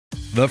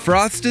The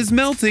frost is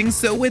melting,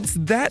 so it's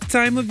that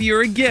time of year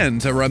again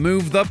to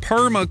remove the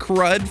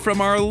perma-crud from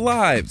our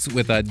lives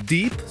with a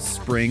deep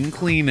spring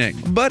cleaning.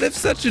 But if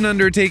such an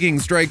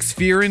undertaking strikes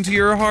fear into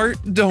your heart,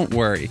 don't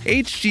worry.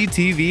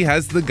 HGTV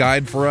has the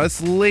guide for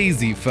us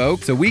lazy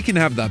folk, so we can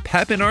have the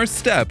pep in our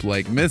step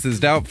like Mrs.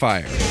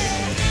 Doubtfire.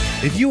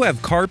 If you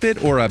have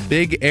carpet or a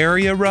big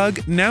area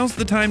rug, now's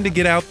the time to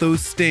get out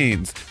those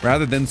stains.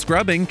 Rather than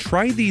scrubbing,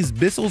 try these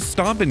Bissell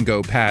Stomp &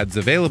 Go pads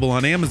available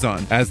on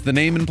Amazon. As the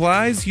name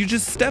implies, you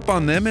just step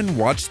on them and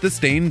watch the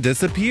stain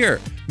disappear.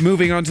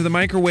 Moving on to the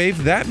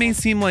microwave, that may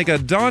seem like a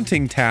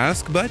daunting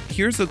task, but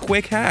here's a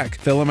quick hack.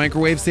 Fill a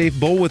microwave-safe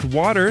bowl with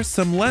water,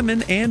 some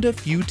lemon, and a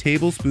few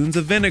tablespoons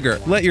of vinegar.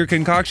 Let your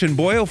concoction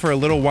boil for a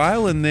little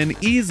while and then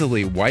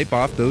easily wipe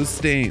off those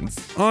stains.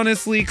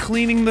 Honestly,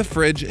 cleaning the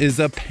fridge is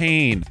a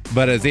pain.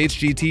 But as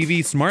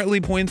HGTV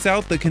smartly points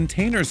out, the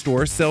Container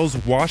Store sells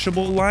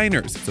washable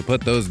liners, so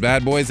put those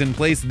bad boys in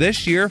place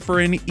this year for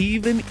an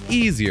even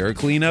easier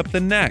cleanup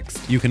than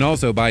next. You can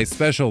also buy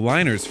special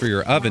liners for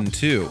your oven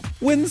too.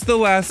 When's the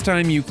last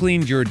time you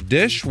cleaned your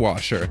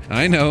dishwasher?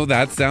 I know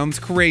that sounds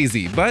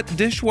crazy, but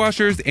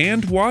dishwashers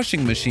and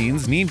washing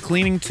machines need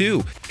cleaning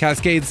too.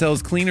 Cascade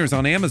sells cleaners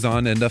on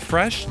Amazon and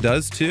Afresh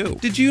does too.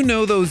 Did you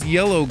know those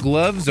yellow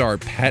gloves are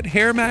pet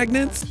hair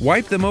magnets?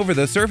 Wipe them over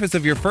the surface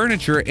of your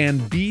furniture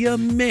and be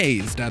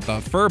amazed at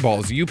the fur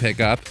balls you pick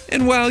up.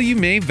 And while you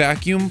may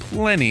vacuum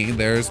plenty,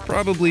 there's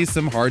probably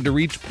some hard to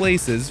reach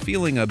places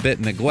feeling a bit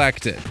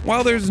neglected.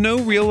 While there's no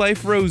real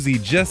life Rosie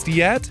just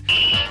yet,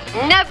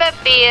 never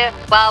fear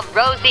while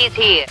Rosie's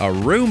here. a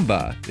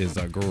Roomba is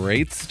a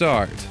great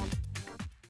start.